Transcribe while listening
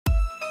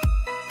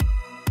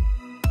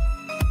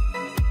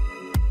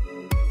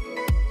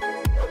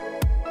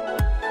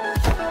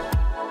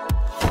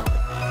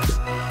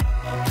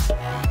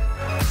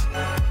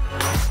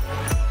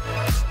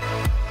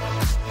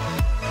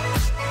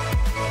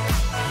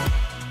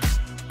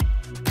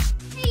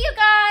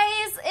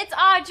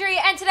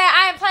and today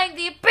I am playing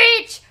the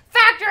Beach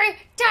Factory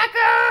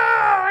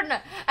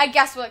Tycoon! And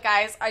guess what,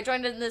 guys? I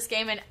joined in this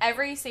game and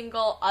every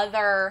single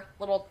other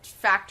little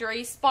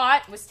factory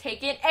spot was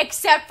taken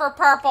except for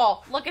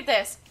purple. Look at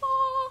this.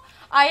 Oh,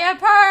 I am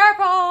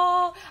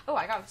purple. Oh,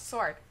 I got a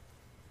sword.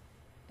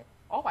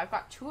 Oh, I've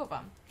got two of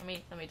them. Let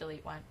me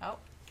delete one. Oh,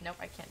 nope,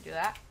 I can't do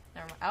that.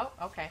 Never mind.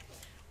 Oh, okay.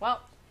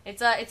 Well,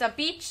 it's a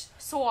beach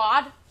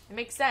sword. It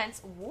makes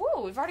sense.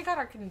 Woo, we've already got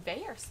our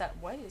conveyor set.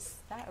 What is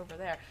that over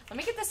there? Let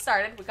me get this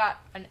started. We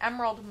got an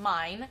emerald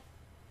mine.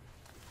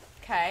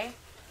 Okay.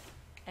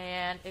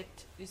 And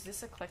is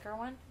this a clicker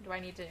one? Do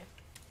I need to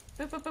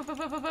boop, boop, boop, boop,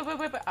 boop, boop, boop,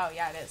 boop, boop. Oh,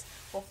 yeah, it is.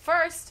 Well,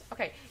 first,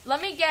 okay,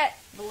 let me get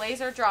the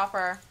laser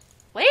dropper.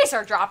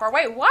 Laser dropper?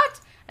 Wait,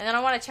 what? And then I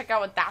want to check out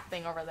what that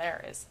thing over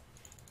there is.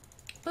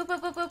 Boop, boop,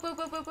 boop, boop, boop,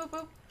 boop, boop, boop,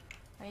 boop.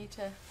 I need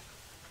to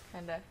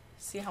kind of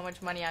see how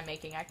much money I'm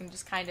making. I can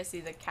just kind of see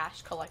the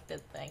cash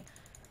collected thing.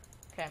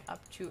 Okay, I'm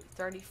up to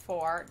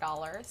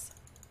 $34.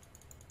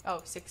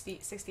 Oh,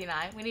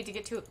 69. We need to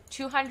get to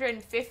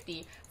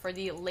 250 for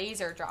the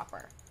laser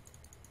dropper.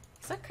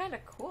 These look kind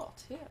of cool,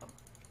 too.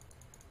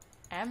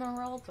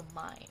 Emerald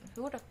mine.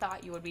 Who would have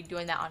thought you would be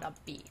doing that on a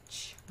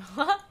beach?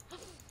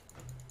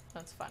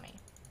 That's funny.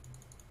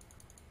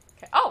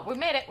 Okay. Oh, we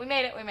made it. We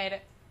made it. We made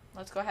it.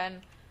 Let's go ahead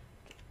and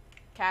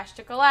cash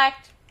to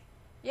collect.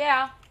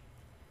 Yeah.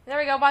 There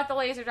we go. Bought the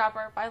laser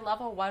dropper by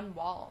level 1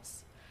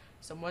 walls.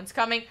 Someone's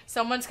coming.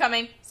 Someone's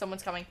coming.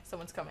 Someone's coming.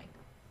 Someone's coming.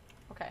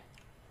 Okay.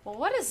 Well,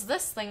 what is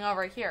this thing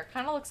over here?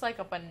 Kind of looks like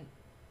a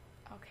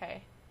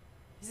Okay.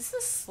 Is this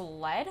a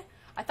sled?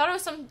 I thought it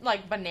was some,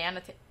 like,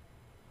 banana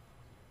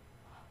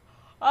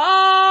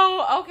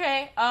Oh,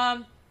 okay.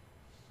 Oh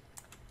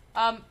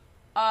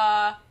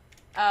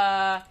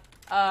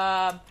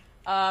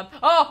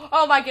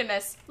my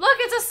goodness. Look,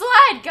 it's a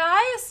sled,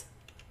 guys!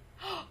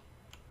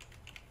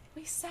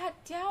 We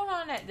sat down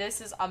on it.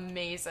 This is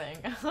amazing.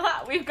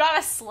 We've got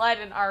a sled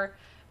in our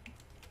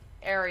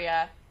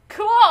area.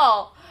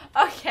 Cool!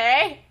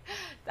 Okay.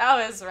 That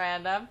was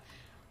random.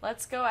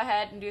 Let's go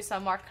ahead and do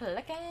some more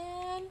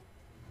clicking.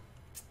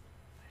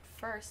 But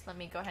first, let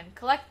me go ahead and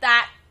collect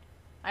that.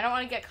 I don't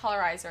want to get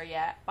colorizer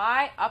yet.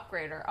 Buy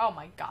upgrader. Oh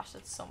my gosh,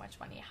 that's so much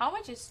money. How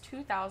much is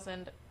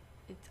 2,000?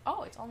 It's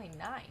only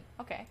 9.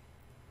 Okay.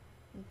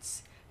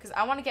 Because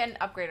I want to get an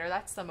upgrader.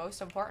 That's the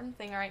most important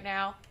thing right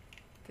now.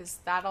 Because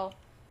that'll...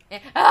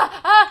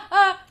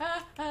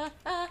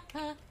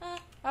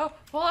 Oh,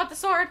 pull out the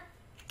sword.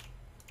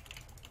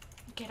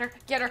 Get her,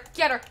 get her,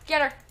 get her,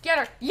 get her, get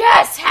her.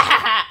 Yes!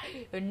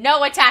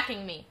 No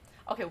attacking me.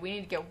 Okay, we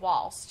need to get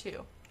walls,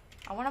 too.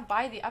 I want to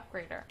buy the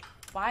upgrader.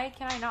 Why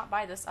can I not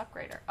buy this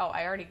upgrader? Oh,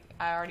 I already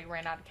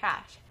ran out of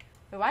cash.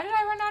 Wait, why did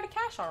I run out of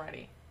cash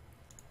already?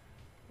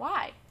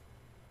 Why?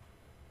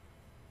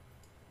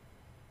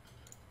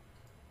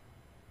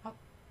 Oh.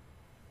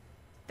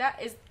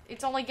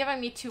 It's only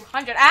giving me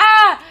 200.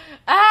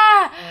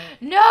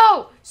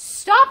 No!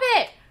 Stop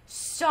it!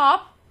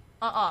 Stop.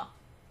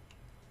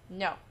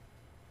 No.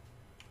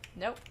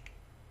 Nope.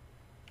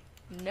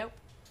 Nope.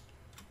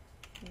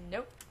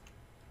 Nope.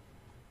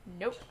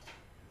 Nope.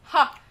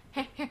 Ha!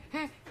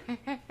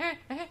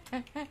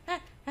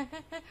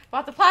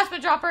 Bought the plasma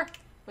dropper.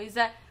 What is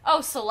that? Oh,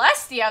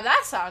 Celestium.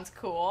 That sounds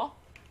cool.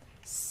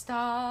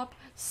 Stop.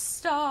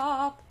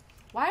 Stop.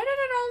 Why did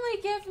it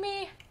only give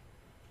me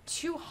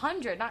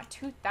 200, not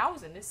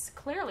 2,000? This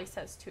clearly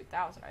says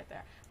 2,000 right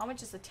there. How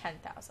much is the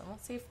 10,000?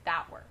 Let's see if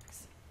that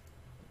works.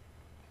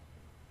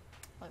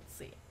 Let's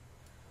see.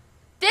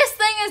 This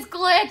thing is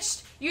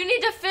glitched. You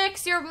need to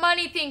fix your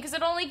money thing because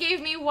it only gave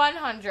me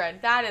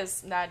 100. That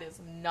is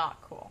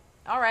not cool.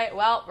 All right,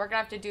 well, we're gonna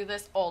have to do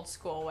this old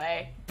school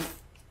way.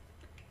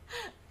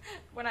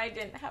 When I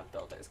didn't have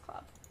Builders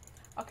Club.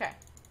 Okay.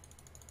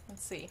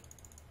 Let's see.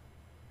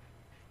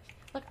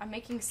 Look, I'm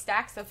making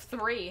stacks of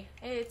 3.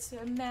 It's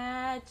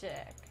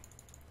magic.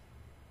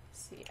 Let's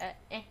see.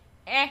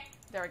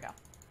 There we go.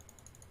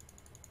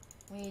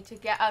 We need to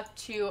get up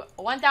to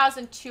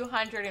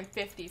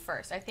 1,250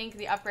 first. I think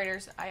the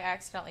upgraders, I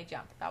accidentally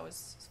jumped. That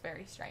was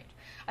very strange.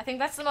 I think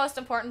that's the most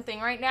important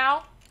thing right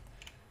now.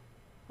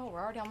 Oh,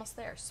 we're already almost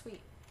there.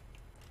 Sweet.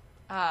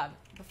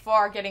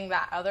 Before getting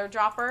that other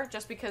dropper,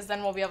 just because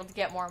then we'll be able to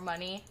get more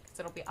money, because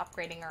it'll be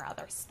upgrading our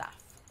other stuff.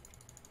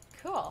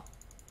 Cool.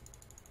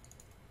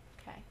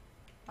 Okay.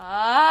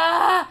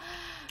 Why?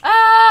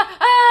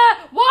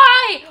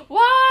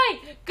 Why?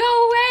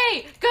 Go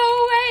away! Go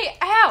away!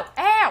 Ow!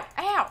 Ow!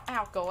 Ow!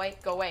 Ow! Go away!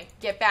 Go away!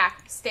 Get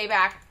back! Stay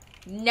back!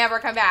 Never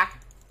come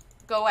back!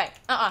 Go away!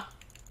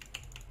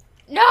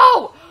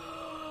 No!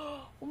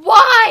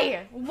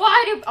 Why?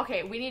 Why do...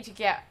 Okay, we need to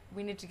get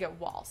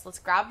walls. Let's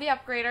grab the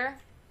upgrader.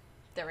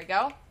 There we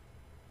go.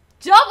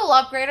 Double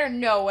upgrader?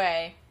 No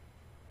way.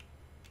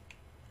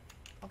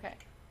 Okay.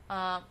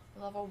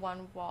 Level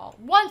 1 wall.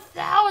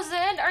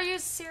 1,000? Are you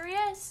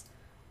serious?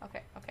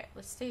 Okay, okay.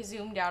 Let's stay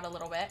zoomed out a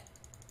little bit.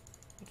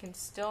 We can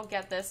still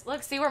get this.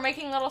 Look, see, we're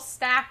making little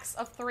stacks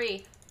of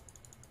 3.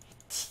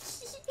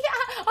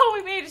 Yeah! Oh,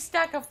 we made a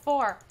stack of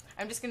 4.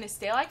 I'm just gonna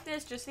stay like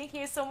this just in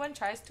case someone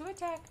tries to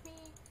attack me.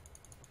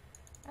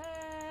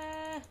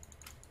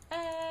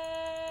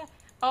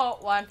 Oh,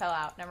 one fell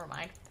out. Never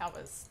mind.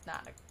 That's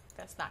not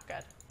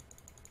good.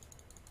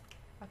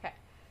 Okay.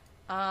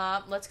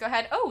 Let's go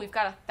ahead. Oh, we've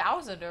got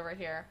 1,000 over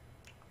here.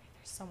 Okay,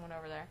 there's someone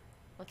over there.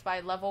 Let's buy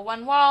level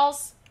 1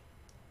 walls.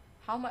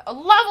 How much? A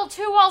level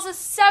 2 walls is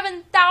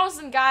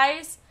 7,000,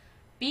 guys.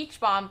 Beach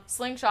bomb,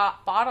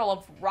 slingshot, bottle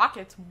of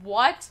rockets.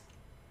 What?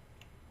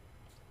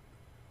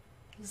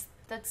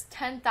 That's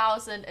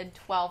 10,000 and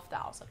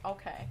 12,000.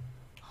 Okay.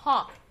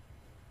 Huh.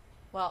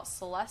 Well,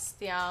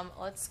 Celestium.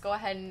 Let's go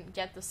ahead and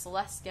get the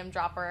Celestium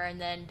dropper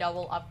and then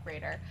double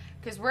upgrader.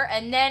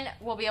 And then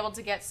we'll be able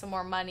to get some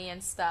more money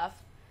and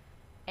stuff.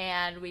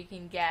 And we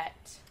can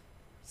get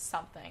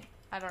something.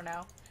 I don't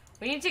know.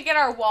 We need to get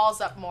our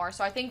walls up more.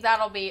 So I think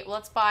that'll be,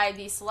 let's buy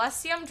the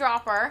Celestium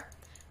dropper,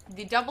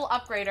 the double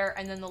upgrader,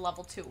 and then the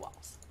level 2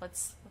 walls.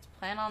 Let's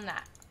plan on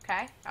that.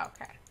 Okay?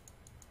 Okay.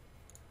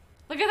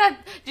 Look at that.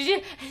 Did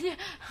you?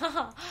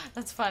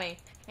 That's funny.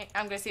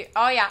 I'm gonna see.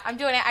 Oh yeah, I'm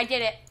doing it. I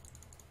did it.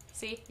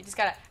 See? You just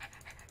gotta.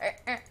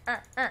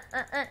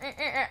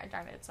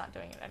 Darn it, it's not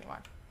doing it anymore.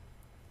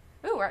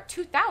 Ooh, we're at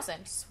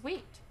 2,000.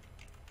 Sweet.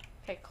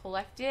 Okay,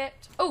 collect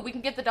it. Oh, we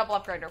can get the double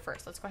upgrader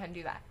first. Let's go ahead and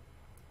do that.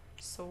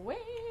 Sweet.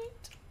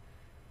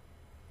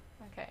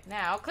 Okay,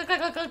 now click,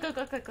 click, click, click, click,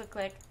 click, click, click,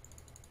 click.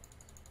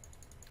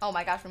 Oh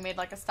my gosh, we made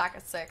like a stack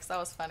of 6. That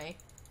was funny.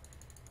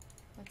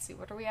 Let's see,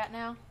 what are we at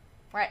now?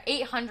 We're at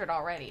 800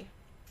 already.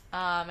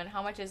 And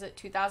how much is it?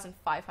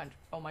 2,500.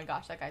 Oh my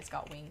gosh, that guy's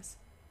got wings.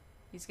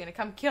 He's gonna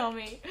come kill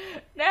me.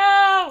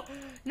 No!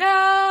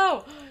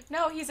 No!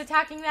 No, he's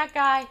attacking that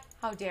guy.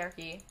 How dare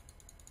he?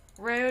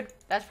 Rude.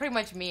 That's pretty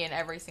much me in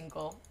every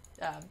single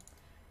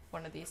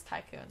one of these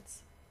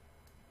tycoons.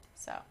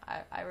 So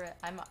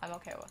I'm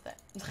okay with it.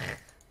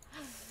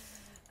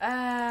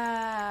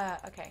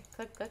 Okay.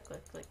 Click, click,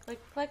 click, click, click,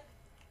 click.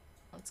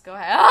 Let's go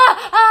ahead.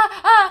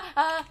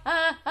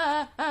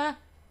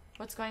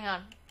 What's going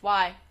on?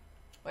 Why?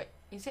 Wait,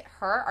 is it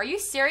her? Are you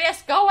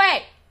serious? Go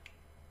away!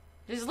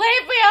 Just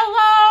leave me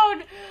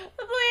alone!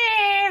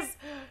 Please!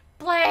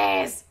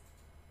 Please!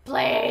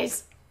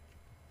 Please!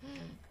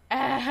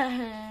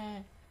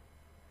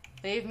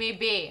 Leave me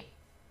be.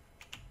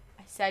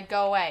 I said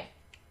go away.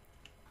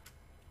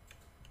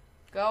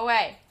 Go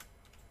away.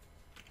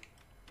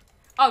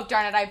 Oh,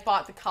 darn it, I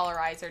bought the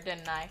colorizer,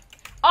 didn't I?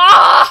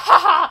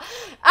 Oh!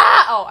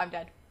 Ah! Oh, I'm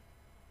dead.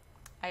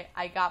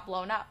 I got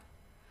blown up.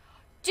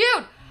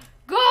 Dude!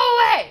 Go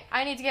away!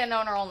 I need to get an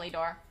owner-only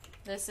door.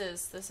 This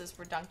is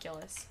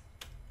redunculous.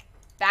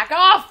 Back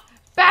off!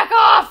 Back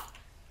off!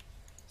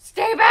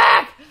 Stay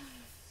back!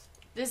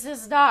 This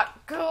is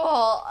not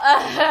cool.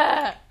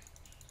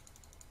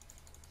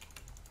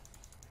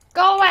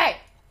 Go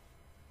away!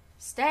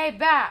 Stay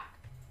back.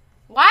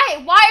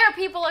 Why are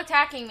people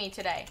attacking me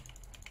today?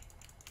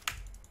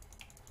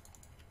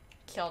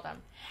 Killed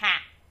him.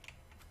 Ha!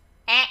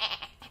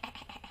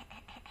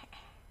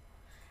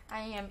 I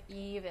am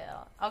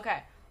evil.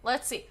 Okay,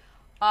 let's see.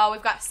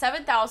 We've got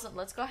 7,000.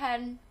 Let's go ahead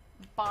and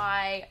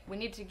buy. We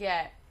need to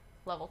get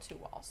level 2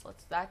 walls.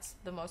 That's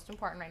the most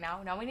important right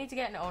now. Now we need to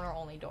get an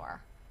owner-only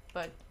door,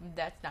 but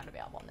that's not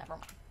available. Never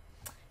mind.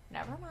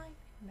 Never mind.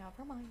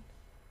 Never mind.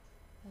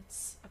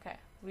 Okay.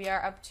 We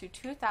are up to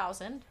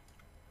 2,000.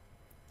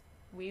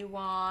 We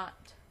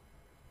want.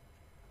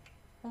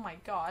 Oh my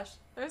gosh,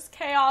 there's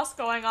chaos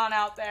going on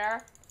out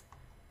there.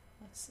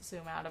 Let's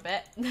zoom out a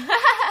bit.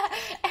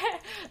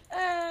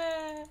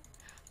 I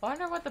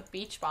wonder what the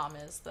beach bomb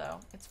is, though.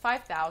 It's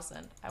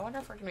 5,000. I wonder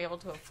if we're gonna be able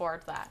to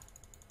afford that.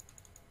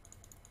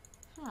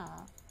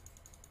 Huh.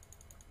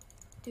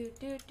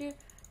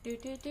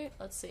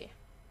 Let's see.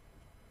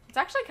 It's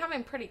actually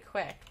coming pretty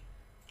quick,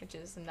 which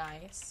is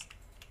nice.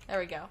 There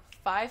we go.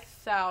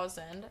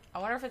 5,000. I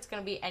wonder if it's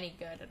gonna be any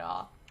good at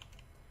all.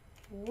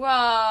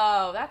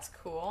 Whoa, that's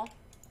cool.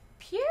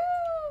 Pew!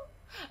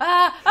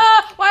 Why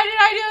did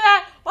I do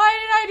that? Why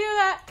did I do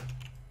that?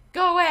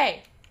 Go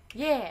away.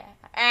 Yeah.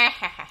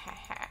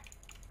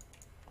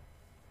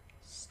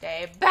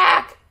 Stay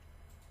back.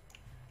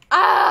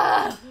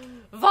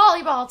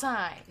 Volleyball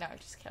time. No,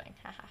 just kidding.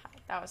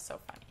 That was so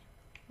funny.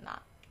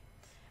 Not.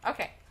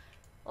 Okay.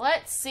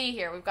 Let's see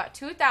here. We've got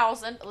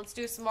 2,000. Let's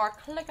do some more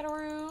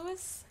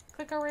clickaroos.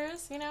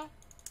 Clickaroos, you know?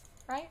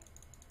 Right?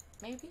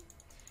 Maybe.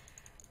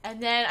 And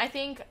then I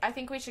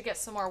think we should get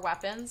some more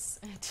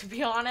weapons, to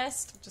be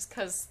honest, just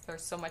because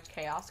there's so much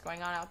chaos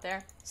going on out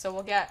there. So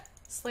we'll get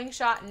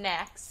slingshot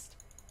next,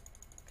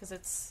 because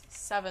it's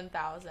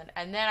 7,000,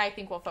 and then I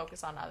think we'll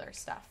focus on other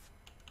stuff.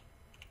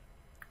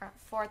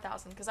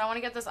 4,000, because I want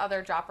to get this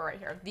other dropper right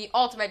here. The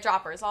ultimate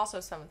dropper is also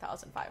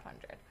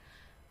 7,500.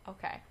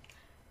 Okay.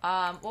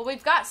 Well,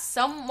 we've got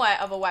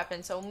somewhat of a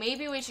weapon, so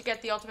maybe we should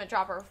get the ultimate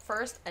dropper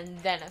first and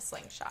then a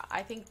slingshot.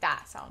 I think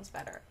that sounds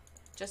better.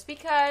 Just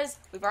because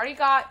we've already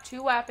got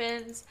 2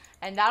 weapons,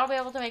 and that'll be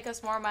able to make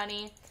us more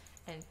money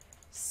and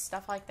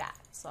stuff like that.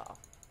 So,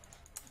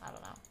 I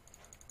don't know.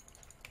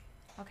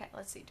 Okay,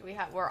 let's see.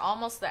 We're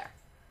almost there.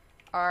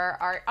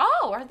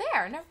 Oh, we're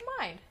there. Never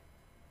mind.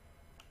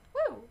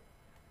 Woo.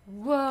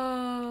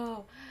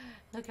 Whoa.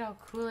 Look how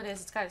cool it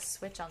is. It's got a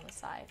switch on the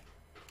side.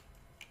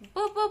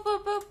 Boop, boop,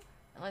 boop, boop.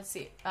 Let's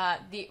see.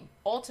 The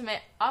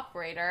ultimate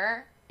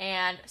upgrader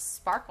and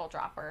sparkle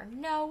dropper.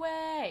 No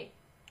way.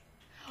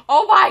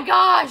 Oh my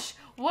gosh!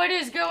 What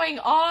is going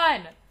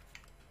on?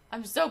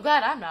 I'm so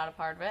glad I'm not a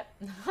part of it.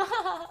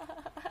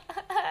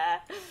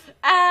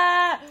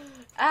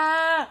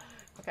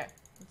 Okay,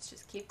 let's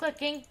just keep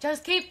clicking.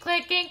 Just keep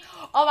clicking.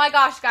 Oh my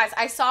gosh, guys.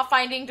 I saw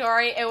Finding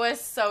Dory. It was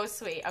so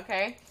sweet,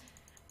 okay?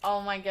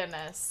 Oh my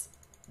goodness.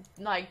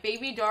 Like,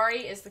 baby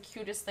Dory is the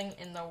cutest thing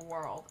in the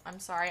world. I'm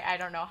sorry. I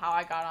don't know how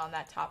I got on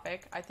that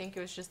topic. I think it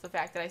was just the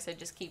fact that I said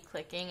just keep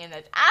clicking and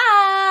then,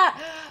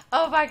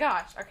 oh my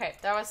gosh. Okay,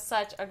 that was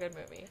such a good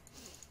movie.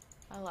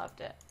 I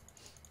loved it.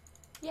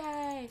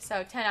 Yay.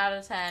 So, 10 out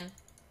of 10.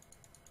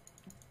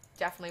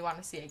 Definitely want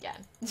to see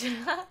again.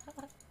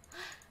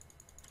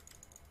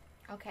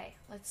 Okay,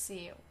 let's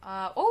see.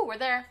 Oh, we're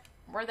there.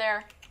 We're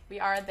there.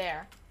 We are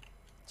there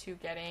to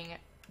getting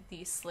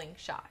the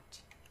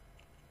slingshot.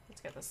 Let's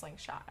get the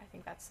slingshot. I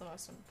think that's the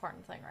most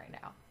important thing right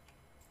now.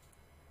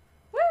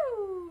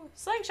 Woo!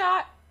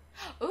 Slingshot!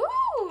 Ooh!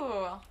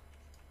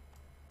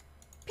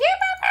 Pew,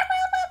 pew, pew,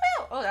 pew, pew,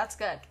 pew. Oh, that's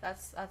good.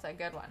 That's a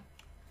good one.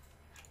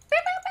 Pew,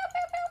 pew, pew,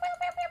 pew, pew, pew,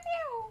 pew,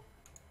 pew.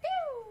 Pew.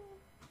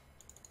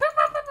 Pew,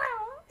 pew, pew,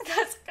 pew.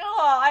 That's cool.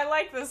 I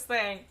like this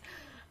thing.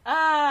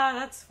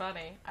 That's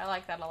funny. I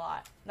like that a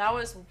lot. That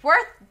was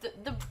worth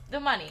the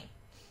money.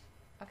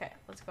 Okay,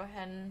 let's go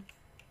ahead and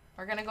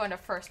we're gonna go into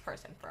first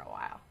person for a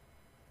while.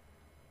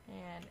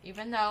 And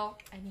even though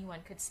anyone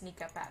could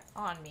sneak up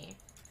on me,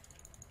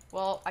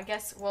 well, I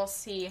guess we'll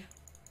see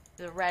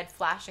the red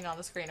flashing on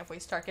the screen if we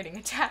start getting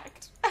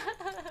attacked.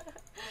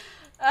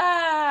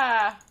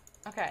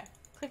 Okay.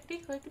 Clickety,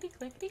 clickety,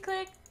 clickety,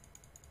 click.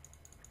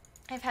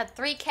 I've had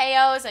 3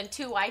 KOs and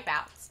 2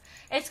 wipeouts.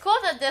 It's cool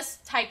that this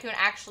Tycoon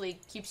actually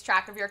keeps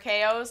track of your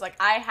KOs. Like,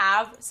 I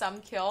have some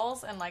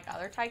kills and, like,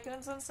 other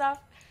Tycoons and stuff,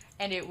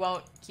 and it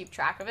won't keep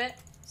track of it.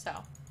 So,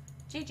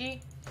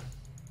 GG.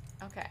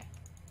 Okay.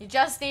 You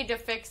just need to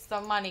fix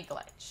the money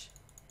glitch.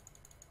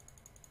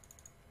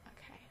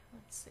 Okay,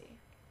 let's see.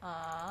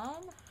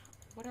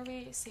 What are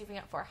we saving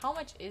up for? How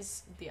much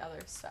is the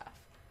other stuff?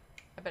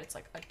 I bet it's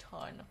like a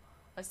ton.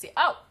 Let's see.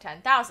 Oh,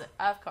 10,000,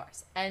 of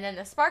course. And then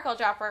the sparkle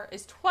dropper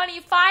is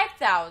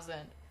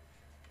 25,000.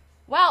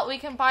 Well, we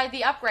can buy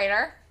the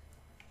upgrader.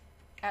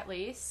 At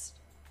least.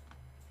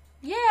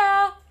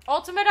 Yeah,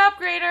 ultimate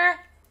upgrader.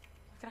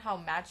 Look at how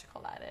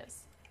magical that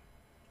is.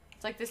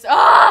 It's like this.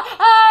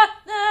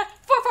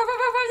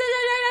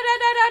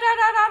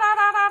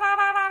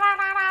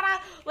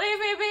 Leave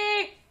me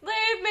be.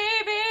 Leave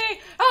me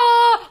be.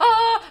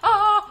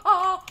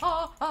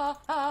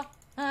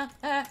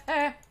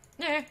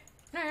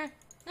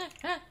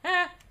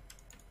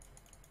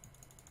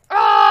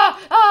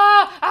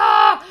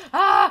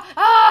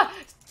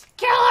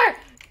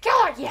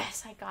 Kill her.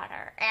 Yes, I got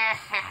her.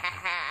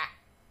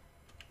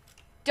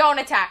 Don't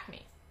attack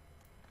me.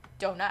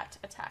 Do not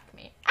attack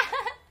me.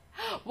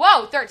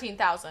 Whoa,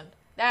 13,000.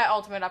 That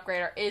ultimate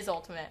upgrader is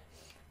ultimate.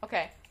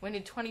 Okay, we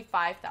need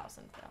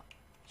 25,000 though.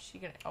 Is she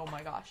gonna? Oh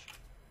my gosh.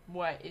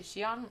 What? Is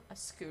she on a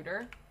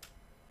scooter?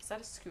 Is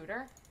that a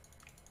scooter?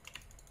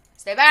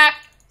 Stay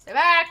back! Stay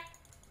back!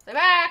 Stay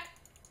back!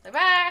 Stay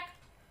back!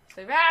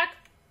 Stay back!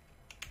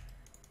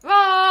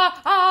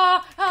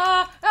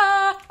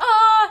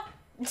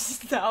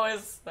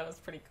 That was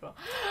pretty cool.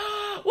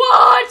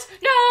 What?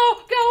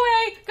 No! Go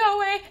away! Go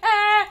away!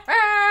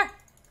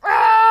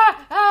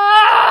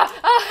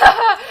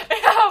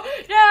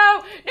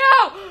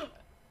 No!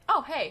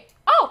 Oh, hey.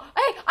 Oh,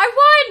 hey! I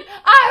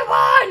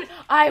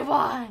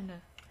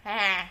won!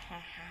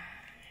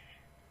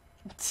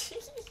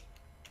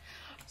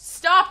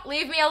 Stop!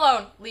 Leave me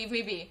alone. Leave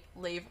me be.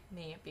 Leave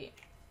me be.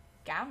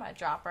 Gamma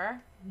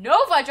dropper.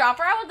 Nova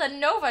dropper. I want the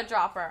Nova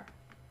dropper.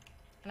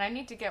 And I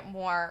need to get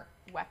more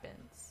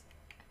weapons.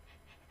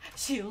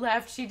 She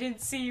left. She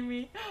didn't see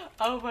me.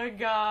 Oh my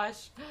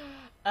gosh.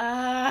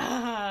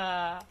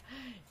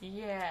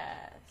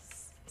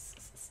 Yes.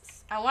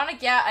 I want to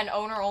get an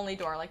owner-only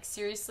door. Like,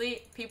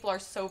 seriously, people are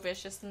so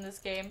vicious in this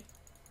game.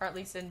 Or at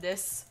least in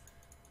this.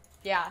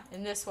 Yeah,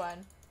 in this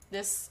one.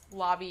 This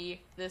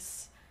lobby.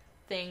 This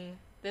thing.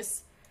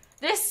 This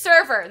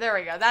server. There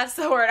we go. That's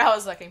the word I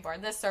was looking for.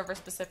 This server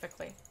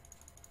specifically.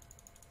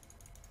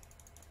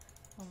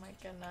 Oh my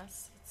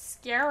goodness. It's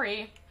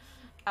scary.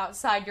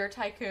 Outside your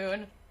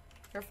Tycoon.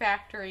 Your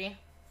factory.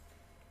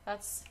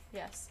 That's,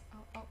 yes.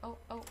 Oh,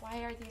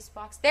 why are these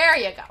boxes? There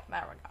you go.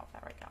 There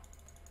we go.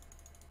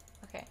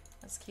 Okay,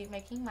 let's keep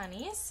making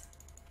monies.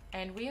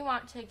 And we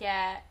want to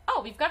get,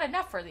 oh, we've got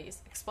enough for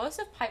these.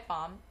 Explosive pipe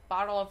bomb,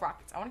 bottle of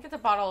rockets. I want to get the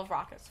bottle of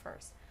rockets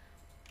first.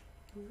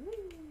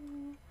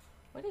 Ooh.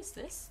 What does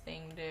this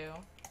thing do?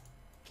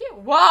 Cute.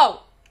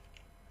 Whoa!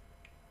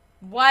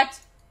 What?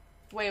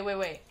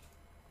 Wait.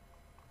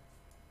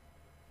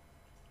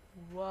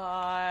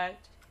 What?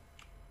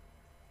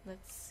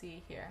 Let's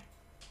see here.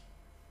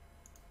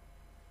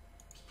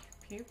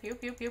 Pew, pew,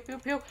 pew, pew, pew,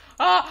 pew.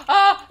 Oh,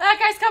 that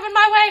guy's coming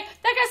my way.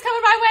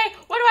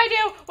 What do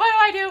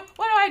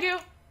I do?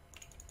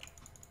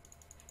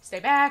 Stay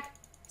back.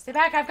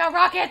 I've got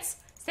rockets.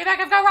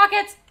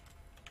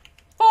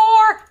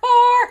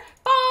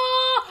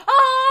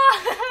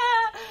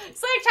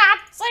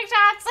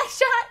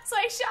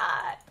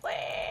 Slingshot,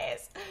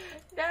 please.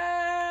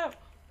 No.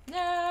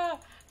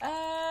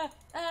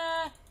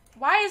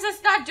 Why is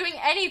this not doing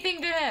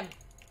anything to him?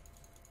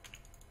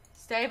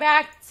 Stay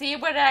back. See,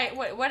 what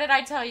did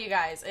I tell you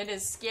guys? It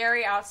is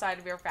scary outside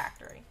of your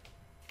factory.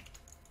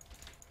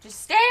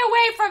 Just stay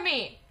away from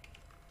me.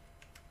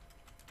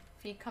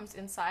 If he comes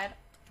inside,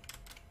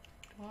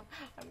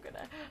 I'm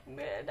gonna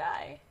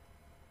die.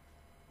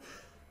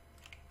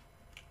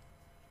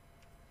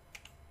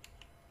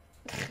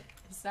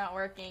 It's not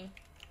working.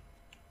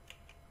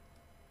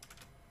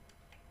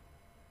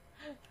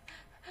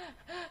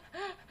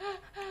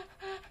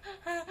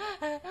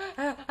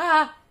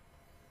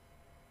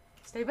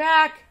 Stay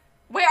back.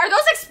 Wait, are those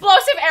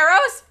explosive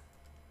arrows?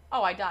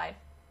 Oh, I died.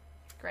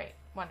 Great.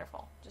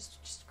 Wonderful.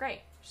 Just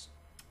great.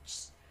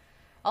 Just,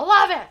 I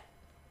love it.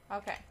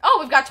 Okay. Oh,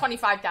 we've got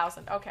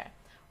 25,000. Okay.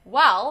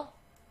 Well,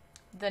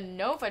 the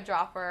Nova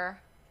Dropper.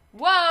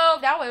 Whoa,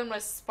 that one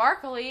was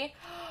sparkly.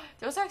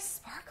 Those are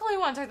sparkly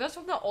ones. Are those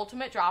from the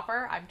Ultimate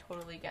Dropper? I'm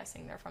totally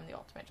guessing they're from the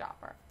Ultimate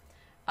Dropper.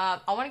 I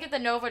want to get the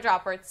Nova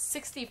Dropper. It's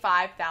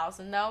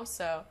 65,000 though,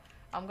 so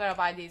I'm going to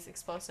buy these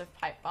explosive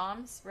pipe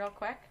bombs real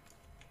quick.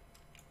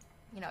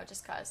 You know,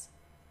 just cause.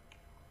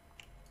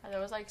 Are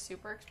those like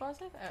super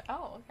explosive?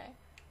 Oh, okay.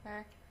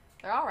 They're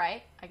all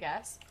right, I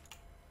guess.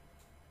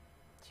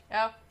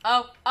 Oh,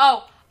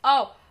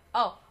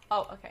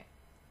 okay.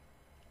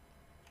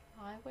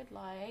 I would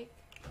like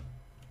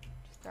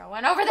just throw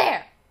one over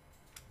there.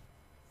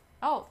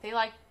 Oh, they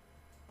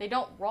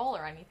don't roll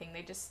or anything.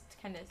 They just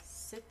kind of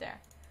sit there.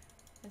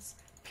 It's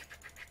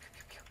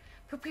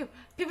okay.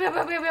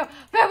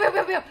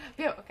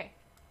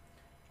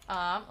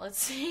 Let's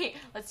see.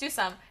 Let's do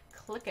some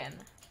clicking.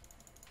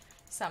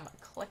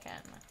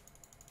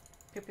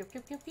 Pew pew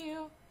pew pew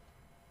pew.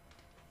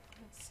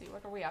 Let's see.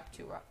 What are we up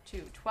to? We're up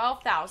to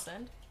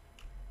 12,000.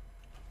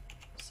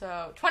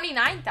 So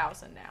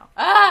 29,000 now.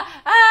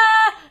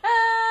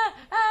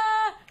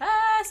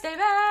 Stay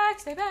back,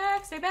 stay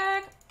back, stay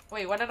back.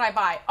 Wait, what did I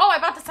buy? Oh, I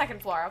bought the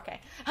second floor.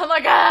 Okay. I'm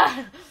like,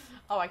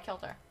 oh, I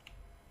killed her.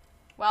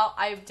 Well,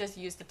 I've just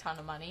used a ton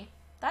of money.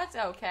 That's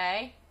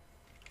okay.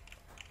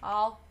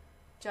 I'll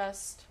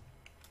just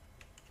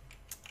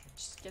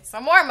get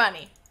some more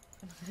money.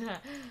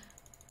 Click,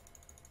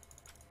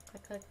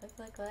 click, click,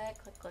 click, click,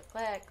 click, click, click,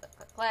 click,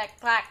 click, clack,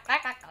 clack,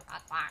 clack, clack,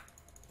 clack, clack.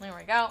 There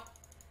we go.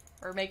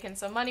 We're making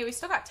some money. We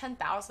still got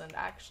 10,000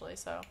 actually,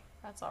 so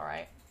that's all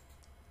right.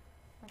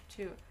 Up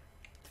to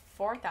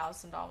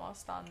 4,000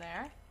 almost on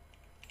there.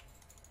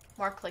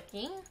 More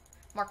clicking,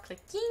 more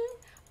clicking,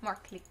 more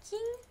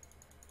clicking.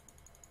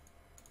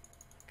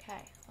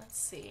 Okay, let's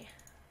see.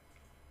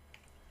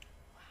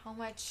 How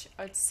much?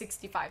 Oh, it's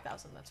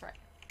 65,000. That's right.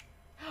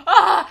 Stay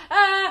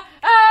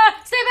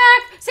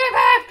back! Stay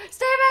back!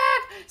 Stay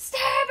back!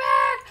 Stay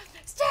back!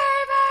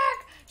 Stay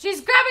back!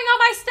 She's grabbing all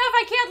my stuff.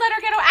 I can't let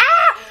her get away.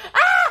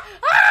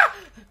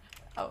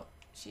 Oh,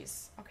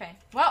 jeez. Okay.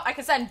 Well, I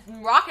can send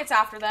rockets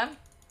after them.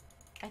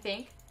 I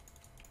think.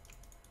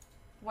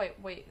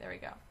 Wait. There we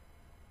go.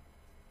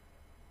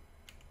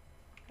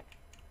 Okay.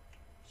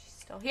 She's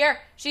still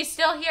here. She's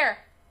still here.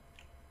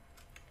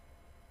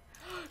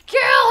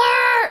 Kill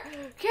her!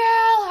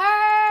 Kill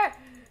her!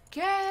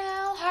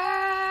 Kill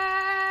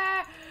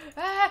her!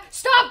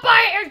 Stop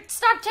biting!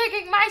 Stop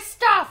taking my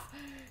stuff!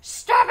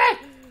 Stop it!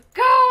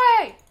 Go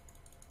away!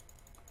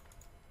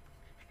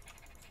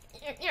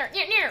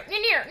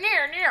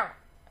 Near.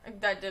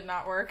 That did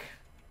not work.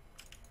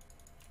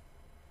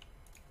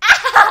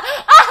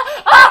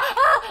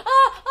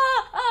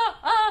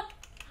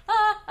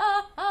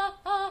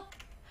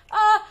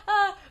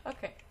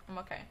 Okay, I'm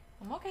okay.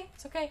 I'm okay.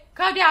 It's okay.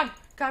 Calm down.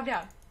 Calm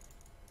down.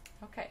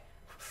 Okay.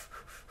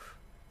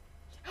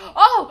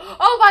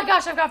 Oh my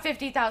gosh, I've got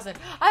 50,000.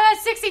 I'm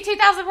at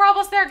 62,000. We're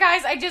almost there,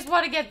 guys. I just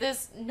want to get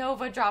this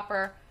Nova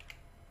Dropper.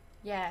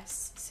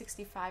 Yes,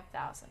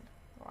 65,000.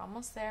 We're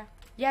almost there.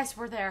 Yes,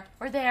 we're there.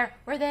 We're there.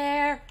 We're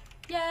there.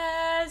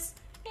 Yes.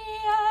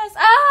 Yes.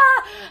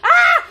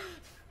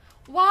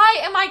 Why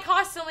am I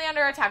constantly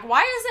under attack?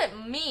 Why is it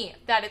me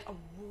that it...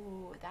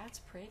 Ooh, that's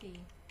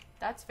pretty.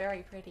 That's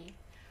very pretty.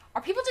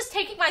 Are people just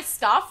taking my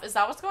stuff? Is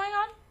that what's going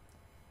on?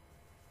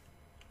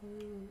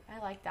 Ooh, I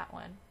like that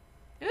one.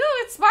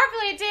 Ooh, it's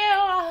sparkly too.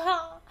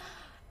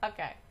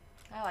 Okay.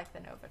 I like the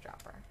Nova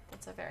Dropper.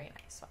 That's a very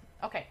nice one.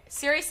 Okay,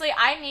 seriously,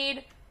 I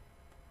need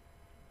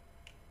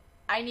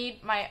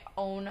my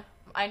own...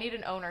 I need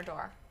an owner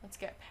door. Let's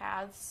get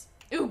paths.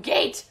 Ooh,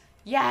 gate!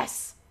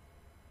 Yes!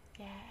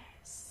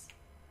 Yes.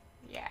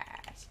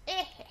 Yes.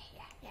 Yeah.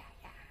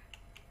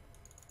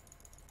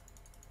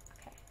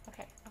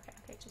 Okay.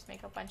 Just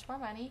make a bunch more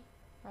money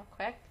real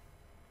quick.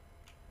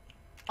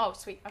 Oh,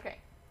 sweet. Okay.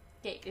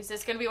 Gate. Is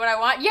this gonna be what I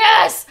want?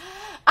 Yes!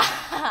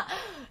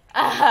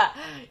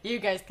 You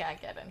guys can't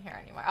get in here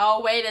anymore.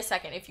 Oh, wait a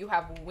second. If you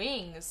have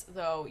wings,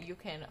 though, you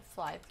can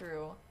fly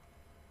through.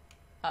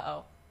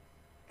 Uh-oh.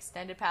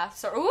 Extended path.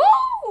 So,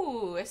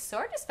 ooh! A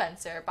sword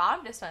dispenser.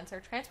 Bomb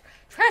dispenser.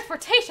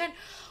 Transportation.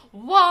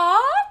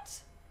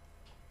 What?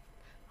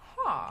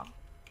 Huh.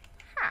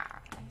 Huh.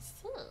 I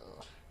see.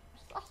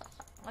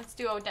 Let's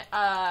do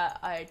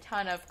a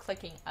ton of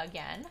clicking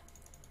again.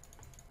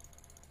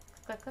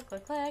 Click, click,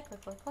 click, click,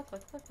 click, click, click,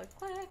 click, click, click,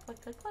 click,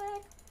 click, click,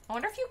 click. I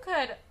wonder if you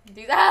could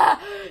do that.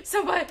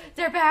 Somebody,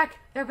 they're back.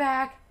 They're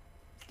back.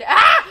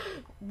 Ah!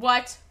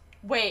 What?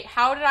 Wait,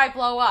 how did I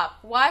blow up?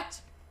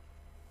 What?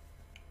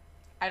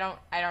 I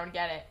don't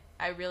get it.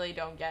 I really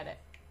don't get it.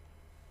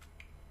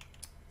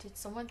 Did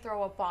someone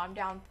throw a bomb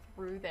down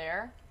through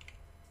there?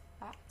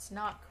 That's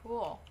not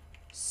cool.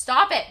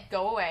 Stop it!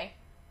 Go away.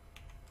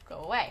 Go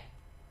away.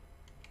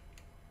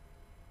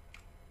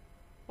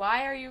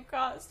 Why are you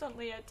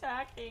constantly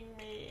attacking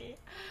me?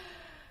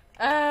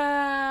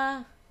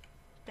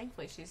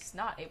 Thankfully she's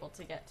not able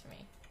to get to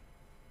me.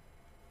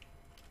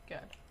 Good.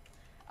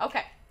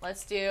 Okay,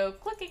 let's do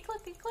clicky,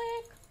 clicky,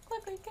 click.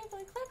 Click, click, click, click,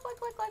 click, click,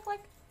 click, click,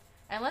 click.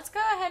 And let's go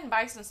ahead and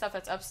buy some stuff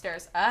that's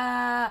upstairs.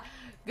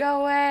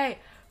 Go away.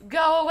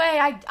 Go away.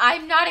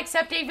 I'm not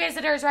accepting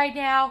visitors right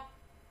now.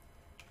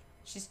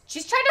 She's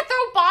trying to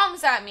throw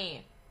bombs at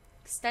me.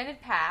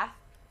 Extended path.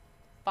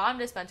 Bomb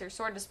dispenser,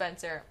 sword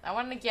dispenser. I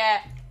want to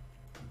get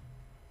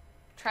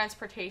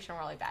transportation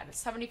really bad. It's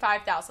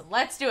 75,000.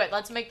 Let's do it.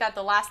 Let's make that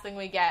the last thing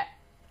we get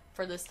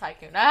for this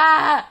tycoon.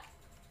 Ah!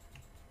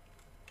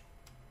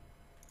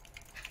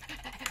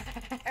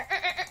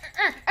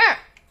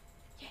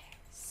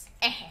 Yes.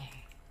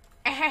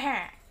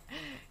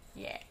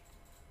 Yeah.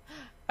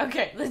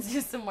 Okay, let's do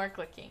some more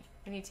clicking.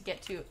 We need to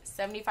get to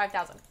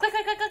 75,000. Click,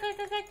 click, click, click, click,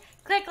 click, click.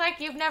 Click like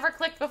you've never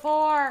clicked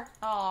before.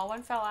 Oh,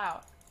 one fell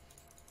out.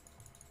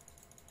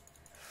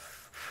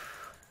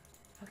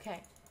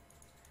 Okay.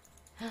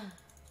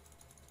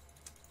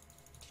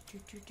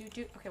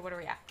 Okay, what are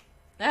we at?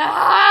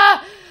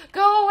 Ah!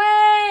 Go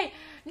away!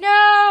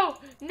 No!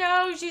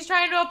 No, she's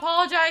trying to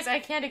apologize. I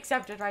can't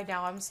accept it right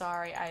now. I'm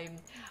sorry.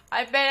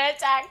 I've been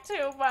attacked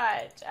too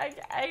much.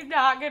 I'm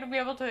not gonna be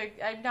able to.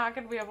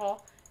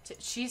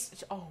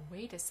 Oh,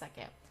 wait a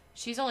second.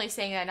 She's only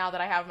saying that now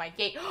that I have my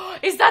gate.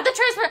 Is that the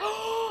transfer?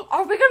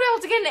 Are we gonna be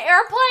able to get an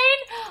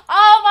airplane?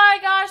 Oh my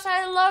gosh,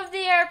 I love the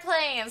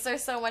airplanes. They're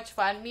so much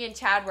fun. Me and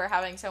Chad were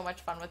having so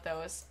much fun with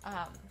those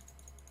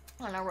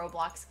on a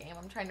Roblox game.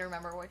 I'm trying to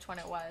remember which one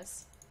it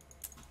was.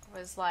 It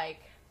was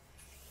like,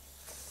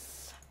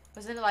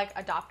 wasn't it like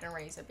Adopt and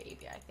Raise a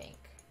Baby, I think.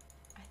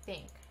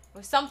 It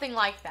was something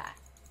like that.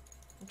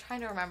 I'm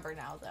trying to remember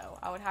now, though.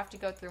 I would have to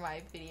go through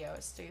my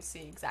videos to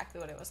see exactly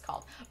what it was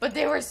called. But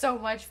they were so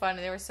much fun,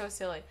 and they were so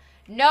silly.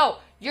 No,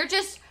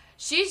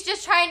 she's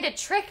just trying to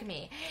trick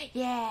me.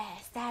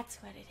 Yes, that's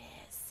what it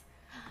is.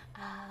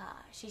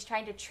 She's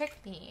trying to trick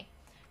me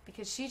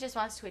because she just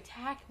wants to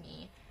attack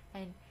me.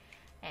 And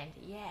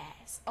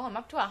yes. Oh, I'm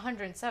up to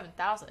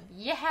 107,000.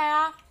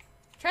 Yeah.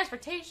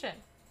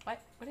 Transportation. What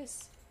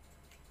is...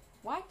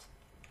 What?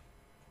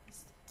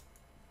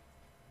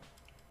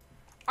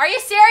 Are you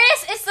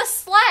serious? It's the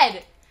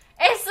sled.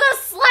 It's the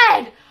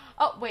sled.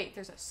 Oh, wait.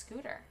 There's a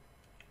scooter.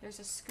 There's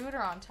a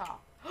scooter on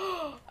top.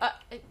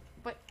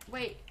 But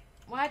wait.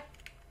 What?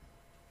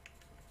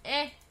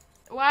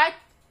 What?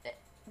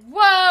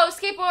 Whoa,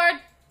 skateboard.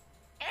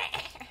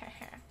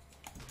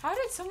 How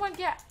did someone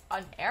get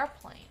an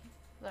airplane,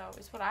 though,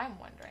 is what I'm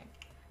wondering.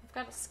 I've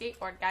got a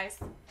skateboard, guys.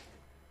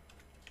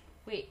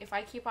 Wait, if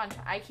I keep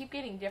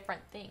getting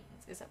different things.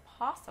 Is it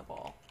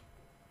possible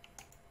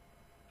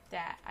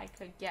that I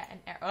could get an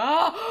air?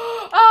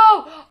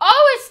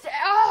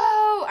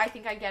 I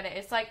think I get it.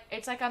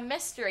 It's like a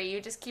mystery.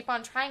 You just keep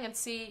on trying and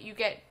see. You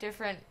get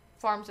different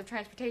forms of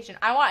transportation.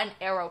 I want an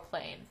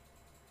aeroplane.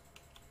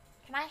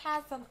 Can I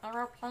have an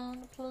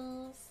aeroplane,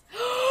 please?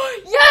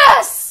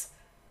 Yes!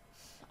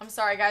 I'm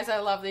sorry, guys. I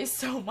love these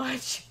so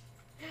much.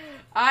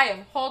 I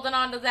am holding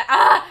on to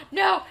that.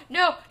 No.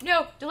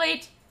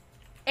 Delete.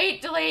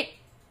 8, delete.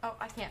 Oh,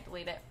 I can't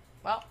delete it.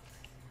 Well,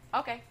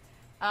 okay.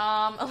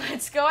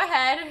 Let's go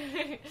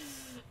ahead.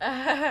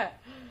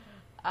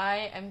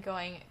 I am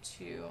going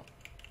to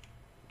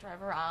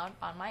drive around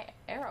on my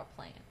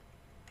aeroplane.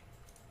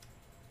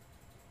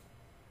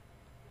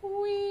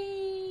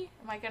 Whee!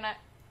 Am I gonna...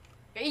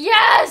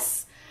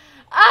 Yes!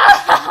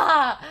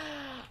 I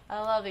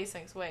love these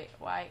things. Wait,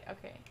 why?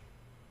 Okay.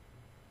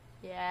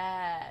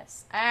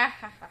 Yes.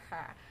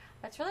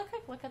 Let's really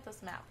quick look at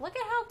this map. Look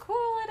at how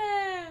cool it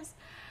is.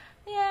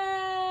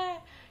 Yeah.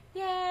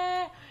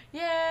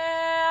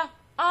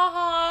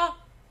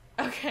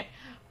 Okay.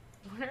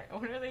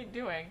 What are they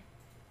doing?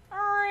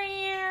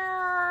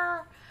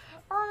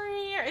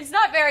 It's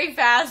not very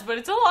fast, but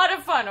it's a lot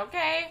of fun,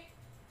 okay?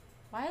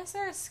 Why is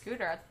there a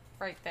scooter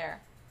right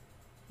there?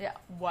 Yeah,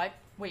 what?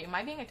 Wait, am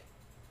I being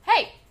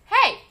Hey!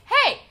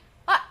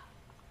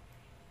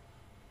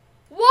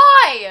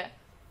 Why?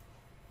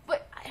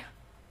 But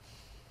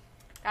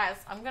guys,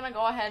 I'm gonna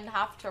go ahead and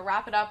have to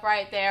wrap it up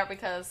right there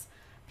because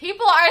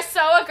people are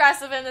so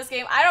aggressive in this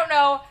game. I don't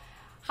know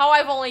how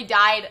I've only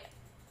died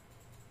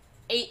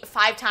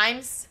 5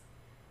 times.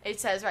 It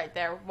says right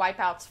there,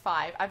 wipeouts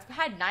 5. I've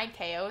had 9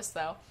 KOs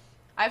though.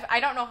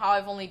 I don't know how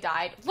I've only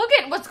died. Look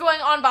at what's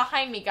going on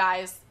behind me,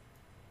 guys.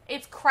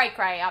 It's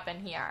cray-cray up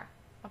in here.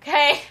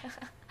 Okay?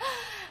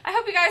 I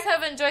hope you guys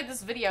have enjoyed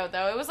this video,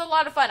 though. It was a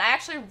lot of fun. I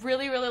actually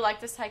really, really like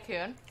this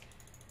Tycoon.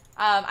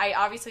 I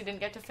obviously didn't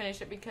get to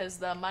finish it because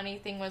the money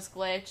thing was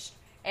glitched,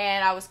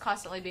 and I was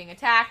constantly being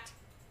attacked.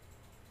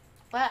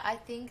 But I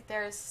think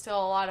there's still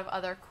a lot of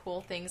other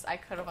cool things I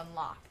could have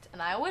unlocked,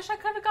 and I wish I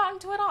could have gotten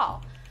to it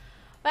all.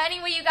 But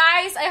anyway, you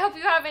guys, I hope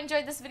you have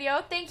enjoyed this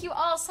video. Thank you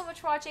all so much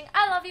for watching.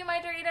 I love you, my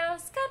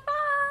Doritos.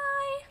 Goodbye!